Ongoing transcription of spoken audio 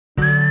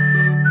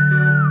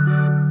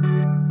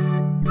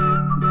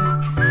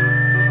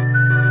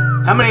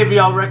How many of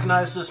y'all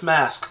recognize this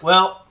mask?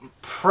 Well,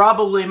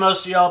 probably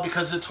most of y'all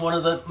because it's one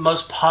of the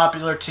most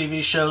popular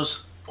TV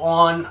shows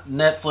on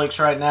Netflix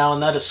right now,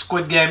 and that is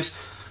Squid Games.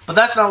 But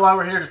that's not why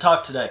we're here to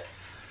talk today.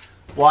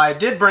 Why I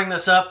did bring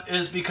this up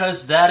is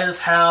because that is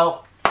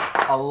how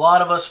a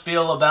lot of us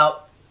feel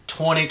about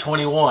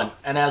 2021.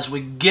 And as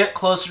we get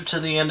closer to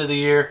the end of the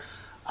year,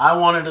 I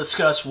want to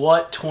discuss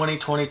what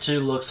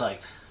 2022 looks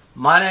like.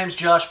 My name's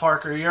Josh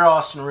Parker, your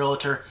Austin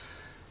Realtor.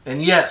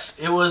 And yes,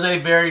 it was a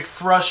very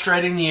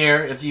frustrating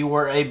year if you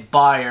were a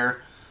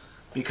buyer,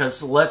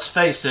 because let's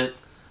face it,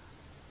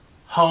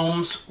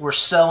 homes were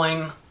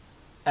selling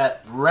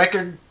at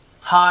record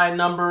high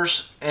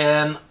numbers,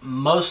 and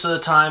most of the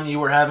time you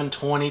were having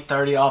 20,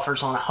 30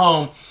 offers on a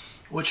home,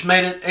 which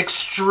made it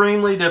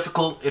extremely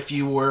difficult if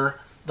you were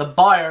the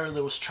buyer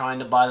that was trying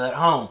to buy that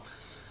home.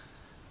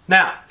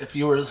 Now, if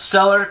you were the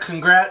seller,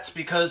 congrats,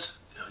 because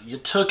you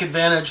took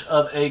advantage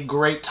of a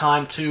great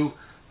time to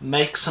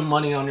make some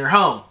money on your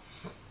home.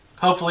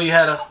 Hopefully you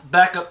had a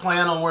backup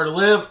plan on where to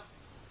live,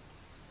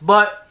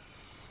 but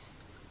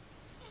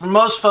for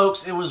most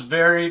folks it was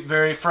very,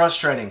 very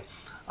frustrating.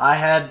 I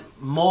had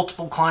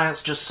multiple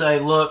clients just say,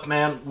 look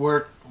man, we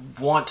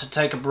want to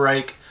take a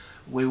break.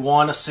 We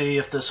want to see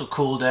if this will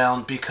cool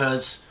down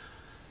because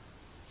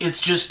it's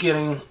just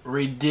getting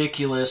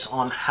ridiculous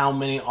on how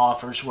many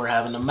offers we're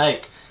having to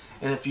make.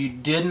 And if you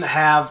didn't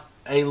have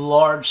a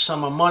large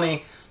sum of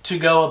money to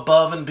go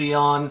above and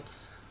beyond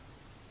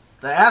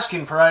the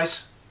asking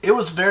price, it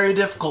was very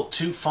difficult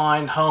to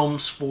find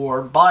homes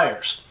for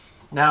buyers.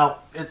 Now,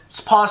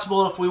 it's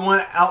possible if we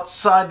went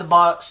outside the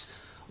box,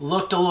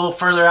 looked a little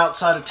further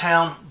outside of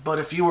town, but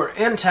if you were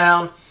in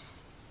town,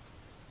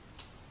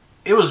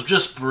 it was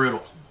just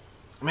brutal.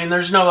 I mean,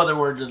 there's no other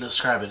word to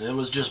describe it. It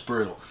was just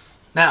brutal.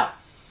 Now,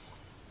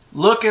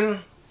 looking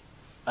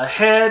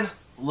ahead,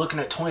 looking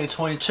at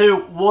 2022,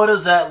 what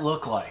does that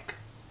look like?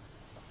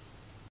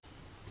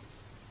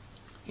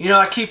 You know,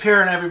 I keep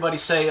hearing everybody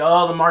say,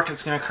 oh, the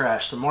market's going to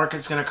crash, the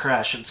market's going to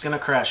crash, it's going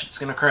to crash, it's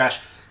going to crash.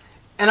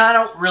 And I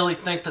don't really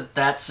think that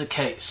that's the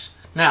case.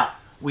 Now,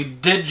 we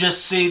did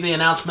just see the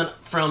announcement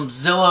from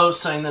Zillow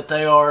saying that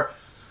they are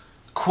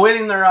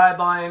quitting their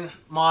iBuying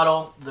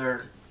model.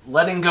 They're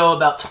letting go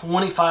about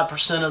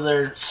 25% of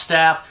their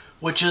staff,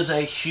 which is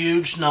a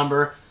huge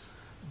number.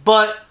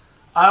 But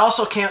I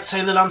also can't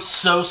say that I'm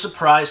so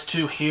surprised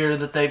to hear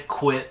that they've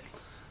quit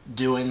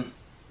doing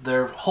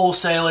their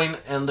wholesaling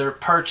and their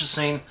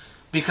purchasing,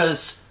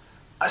 because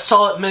I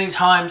saw it many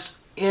times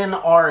in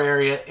our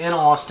area, in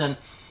Austin,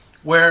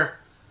 where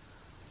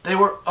they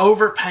were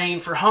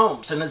overpaying for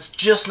homes. And it's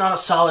just not a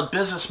solid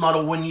business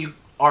model when you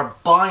are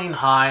buying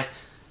high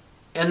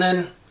and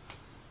then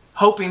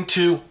hoping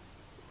to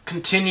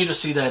continue to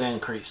see that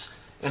increase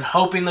and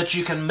hoping that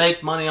you can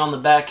make money on the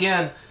back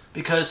end,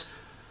 because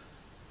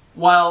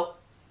while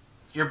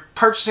you're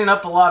purchasing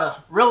up a lot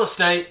of real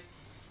estate,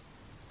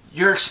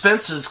 your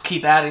expenses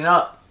keep adding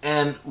up.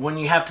 And when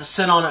you have to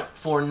sit on it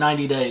for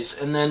 90 days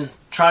and then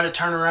try to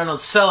turn around and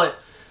sell it,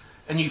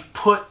 and you've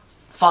put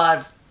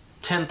 $5,000,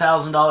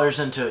 $10,000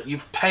 into it,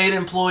 you've paid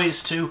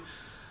employees to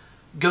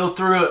go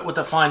through it with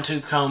a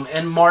fine-tooth comb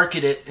and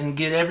market it and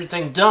get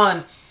everything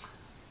done,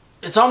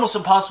 it's almost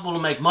impossible to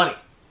make money.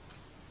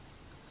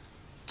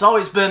 It's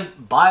always been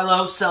buy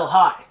low, sell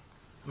high.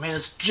 I mean,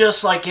 it's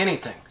just like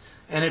anything.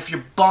 And if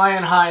you're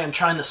buying high and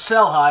trying to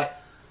sell high,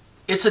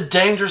 it's a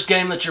dangerous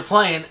game that you're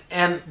playing,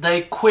 and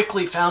they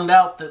quickly found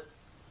out that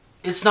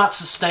it's not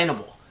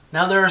sustainable.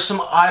 Now, there are some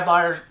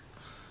iBuyer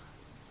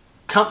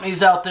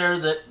companies out there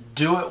that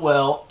do it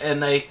well,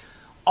 and they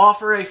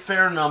offer a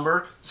fair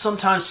number,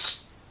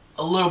 sometimes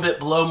a little bit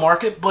below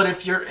market, but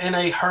if you're in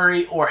a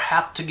hurry or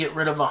have to get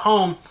rid of a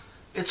home,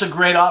 it's a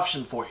great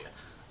option for you.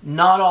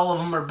 Not all of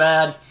them are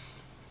bad,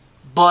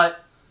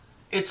 but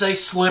it's a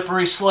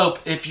slippery slope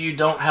if you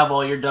don't have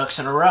all your ducks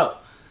in a row.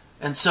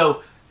 And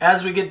so,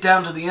 as we get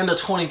down to the end of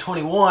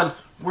 2021,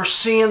 we're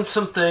seeing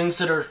some things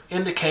that are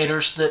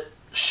indicators that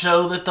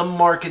show that the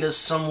market is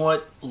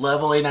somewhat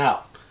leveling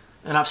out.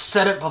 And I've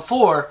said it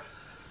before,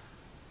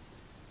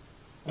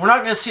 we're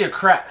not going to see a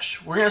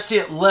crash. We're going to see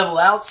it level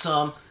out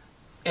some,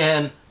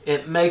 and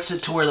it makes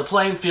it to where the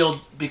playing field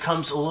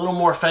becomes a little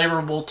more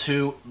favorable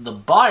to the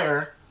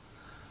buyer.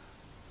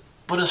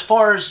 But as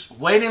far as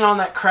waiting on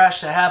that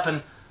crash to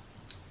happen,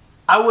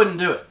 I wouldn't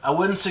do it. I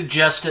wouldn't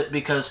suggest it,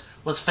 because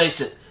let's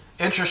face it,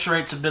 interest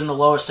rates have been the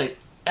lowest they've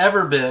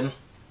ever been,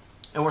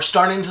 and we're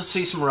starting to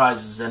see some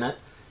rises in it.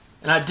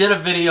 And I did a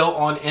video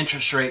on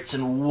interest rates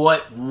and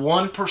what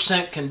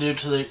 1% can do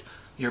to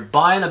your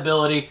buying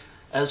ability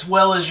as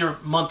well as your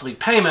monthly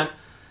payment.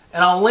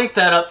 And I'll link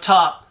that up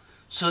top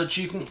so that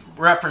you can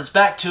reference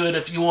back to it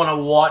if you want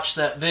to watch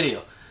that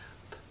video.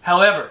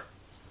 However,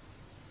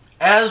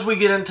 as we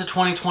get into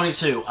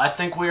 2022, I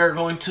think we are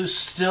going to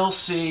still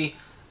see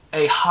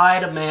a high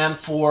demand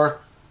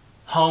for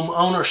home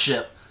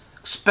ownership,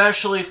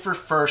 especially for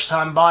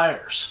first-time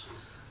buyers.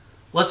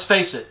 Let's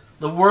face it,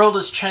 the world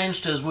has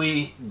changed as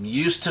we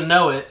used to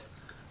know it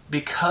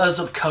because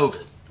of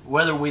COVID.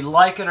 Whether we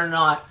like it or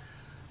not,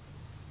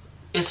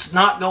 It's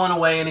not going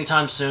away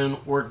anytime soon.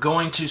 We're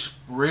going to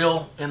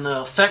reel in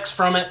the effects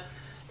from it,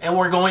 and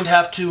we're going to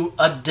have to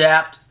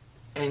adapt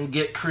and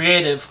get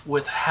creative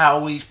with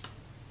how we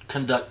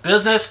conduct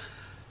business,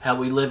 how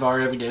we live our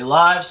everyday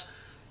lives.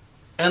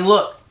 And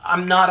look,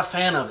 I'm not a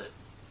fan of it.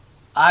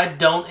 I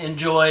don't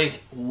enjoy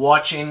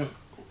watching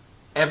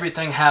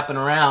everything happen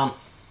around,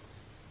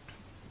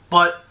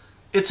 but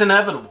it's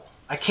inevitable.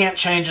 I can't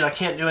change it. I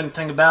can't do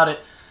anything about it.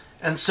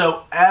 And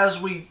so as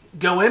we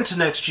go into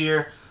next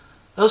year,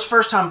 those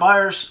first-time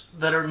buyers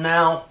that are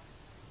now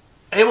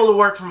able to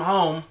work from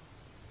home,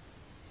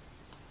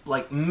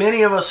 like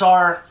many of us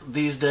are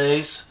these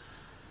days,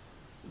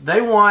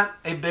 they want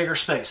a bigger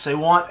space. They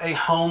want a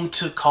home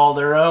to call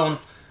their own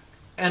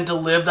and to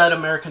live that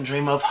American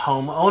dream of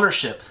home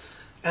ownership.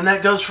 And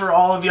that goes for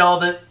all of y'all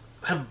that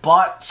have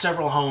bought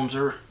several homes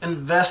or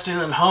investing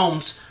in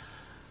homes.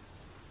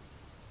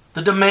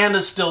 The demand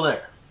is still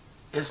there.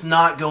 It's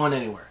not going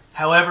anywhere.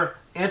 However,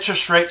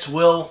 interest rates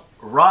will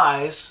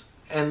rise,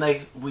 and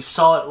we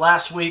saw it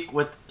last week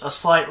with a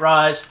slight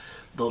rise.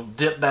 They'll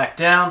dip back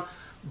down,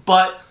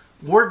 but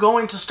we're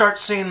going to start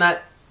seeing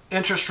that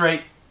interest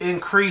rate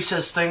increase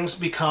as things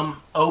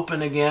become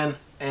open again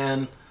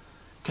and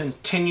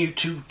continue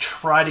to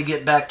try to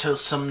get back to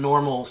some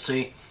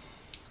normalcy.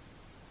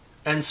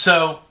 And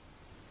so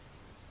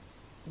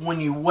when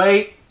you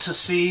wait to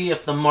see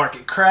if the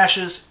market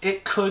crashes,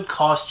 it could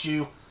cost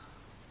you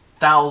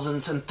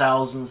thousands and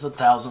thousands and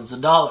thousands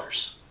of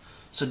dollars.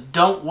 So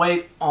don't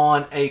wait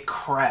on a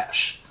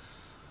crash.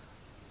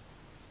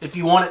 If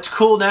you want it to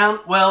cool down,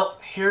 well,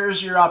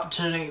 here's your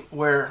opportunity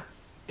where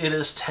it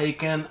has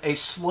taken a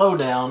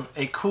slowdown,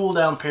 a cool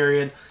down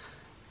period,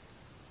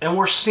 and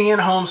we're seeing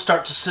homes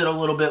start to sit a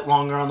little bit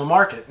longer on the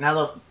market. Now,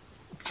 the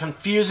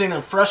confusing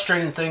and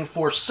frustrating thing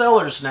for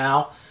sellers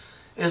now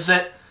is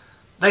that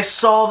they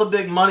saw the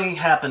big money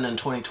happen in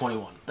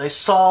 2021. They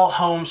saw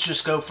homes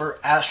just go for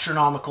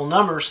astronomical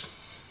numbers,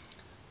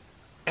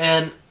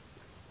 and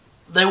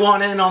they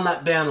want in on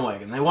that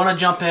bandwagon. They want to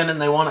jump in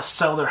and they want to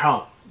sell their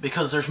home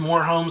because there's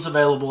more homes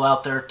available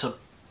out there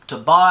to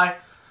buy.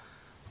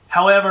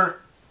 However,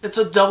 it's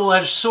a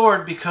double-edged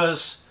sword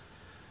because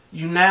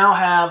you now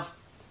have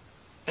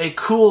a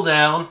cool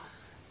down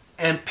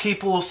and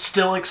people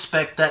still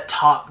expect that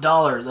top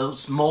dollar,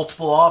 those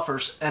multiple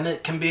offers, and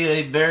it can be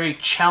a very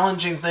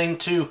challenging thing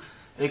to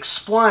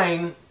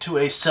explain to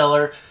a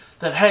seller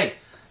that, hey,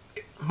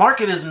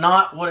 market is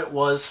not what it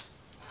was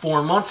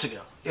 4 months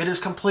ago. It has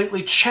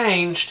completely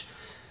changed,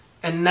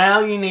 and now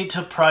you need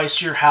to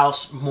price your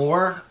house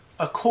more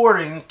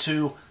according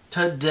to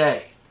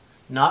today,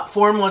 not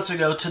 4 months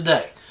ago,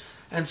 today.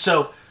 And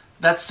so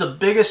that's the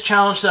biggest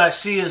challenge that I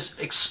see, is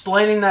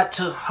explaining that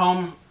to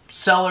home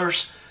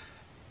sellers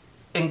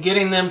and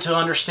getting them to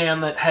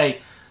understand that, hey,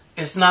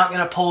 it's not going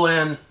to pull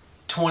in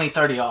 20,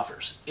 30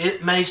 offers.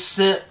 It may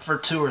sit for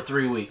 2 or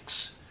 3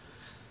 weeks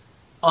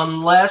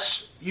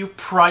unless you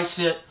price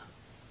it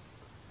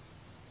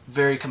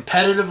very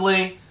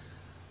competitively,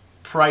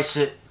 price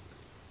it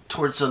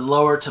towards the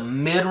lower to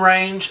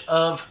mid-range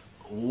of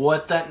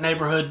what that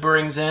neighborhood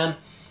brings in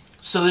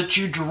so that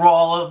you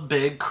draw a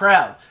big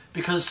crowd.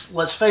 Because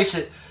let's face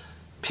it,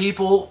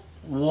 people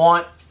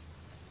want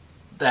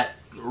that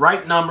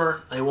right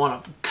number. They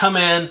want to come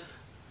in,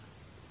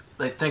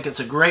 they think it's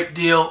a great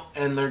deal,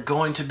 and they're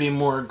going to be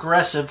more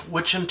aggressive,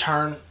 which in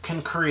turn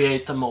can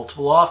create the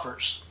multiple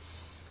offers.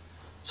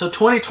 So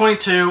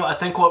 2022, I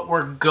think what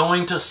we're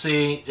going to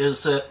see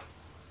is that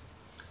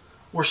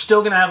we're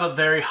still going to have a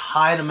very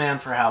high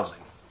demand for housing.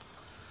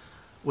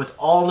 With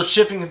all the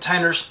shipping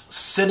containers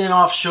sitting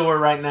offshore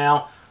right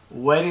now,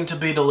 waiting to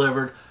be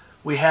delivered,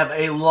 we have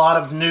a lot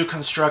of new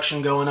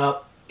construction going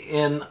up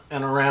in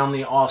and around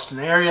the Austin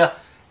area,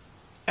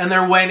 and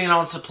they're waiting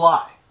on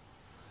supply.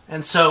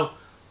 And so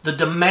the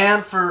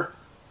demand for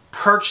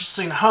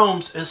purchasing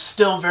homes is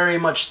still very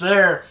much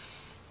there,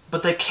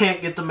 but they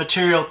can't get the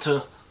material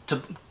to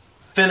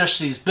finish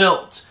these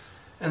builds.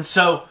 And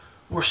so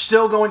we're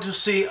still going to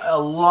see a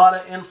lot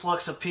of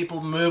influx of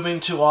people moving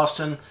to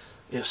Austin.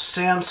 If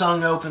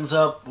Samsung opens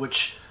up,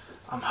 which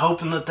I'm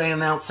hoping that they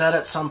announce that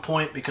at some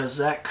point, because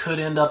that could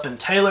end up in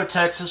Taylor,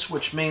 Texas,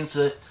 which means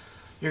that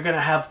you're going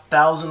to have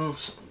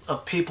thousands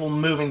of people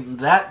moving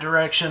that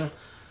direction.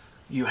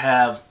 You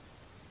have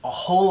a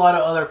whole lot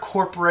of other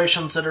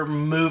corporations that are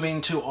moving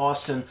to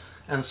Austin,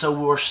 and so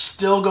we're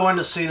still going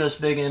to see this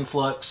big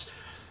influx.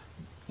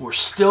 We're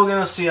still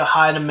going to see a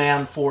high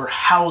demand for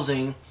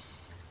housing,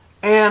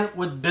 and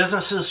with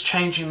businesses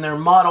changing their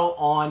model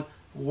on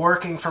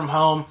working from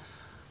home,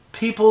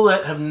 people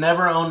that have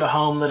never owned a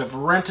home, that have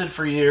rented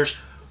for years,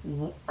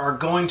 are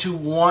going to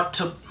want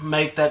to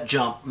make that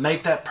jump,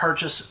 make that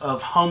purchase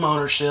of home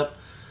ownership.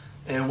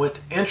 And with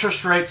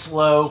interest rates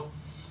low,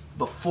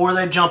 before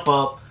they jump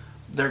up,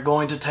 they're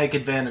going to take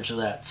advantage of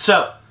that.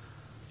 So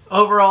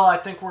overall, I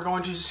think we're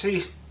going to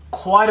see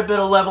quite a bit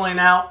of leveling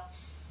out.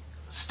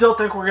 Still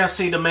think we're going to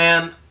see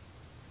demand.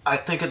 I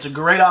think it's a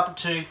great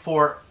opportunity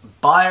for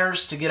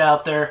buyers to get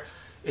out there.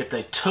 If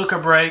they took a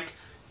break,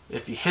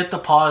 if you hit the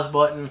pause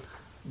button,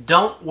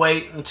 Don't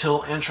wait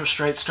until interest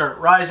rates start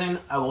rising.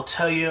 I will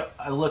tell you,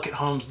 I look at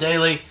homes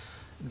daily,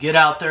 get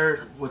out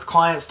there with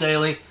clients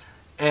daily,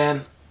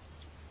 and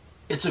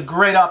it's a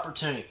great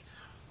opportunity.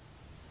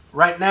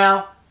 Right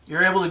now,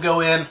 you're able to go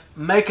in,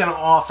 make an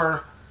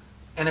offer,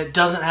 and it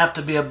doesn't have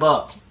to be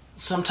above.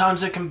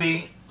 Sometimes it can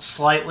be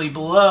slightly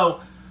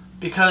below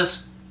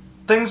because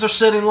things are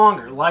sitting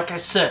longer, like I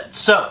said.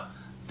 So,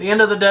 at the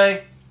end of the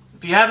day,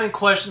 if you have any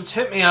questions,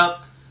 hit me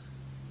up.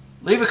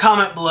 Leave a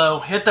comment below,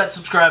 hit that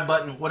subscribe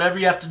button, whatever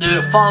you have to do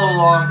to follow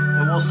along,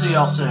 and we'll see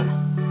y'all soon.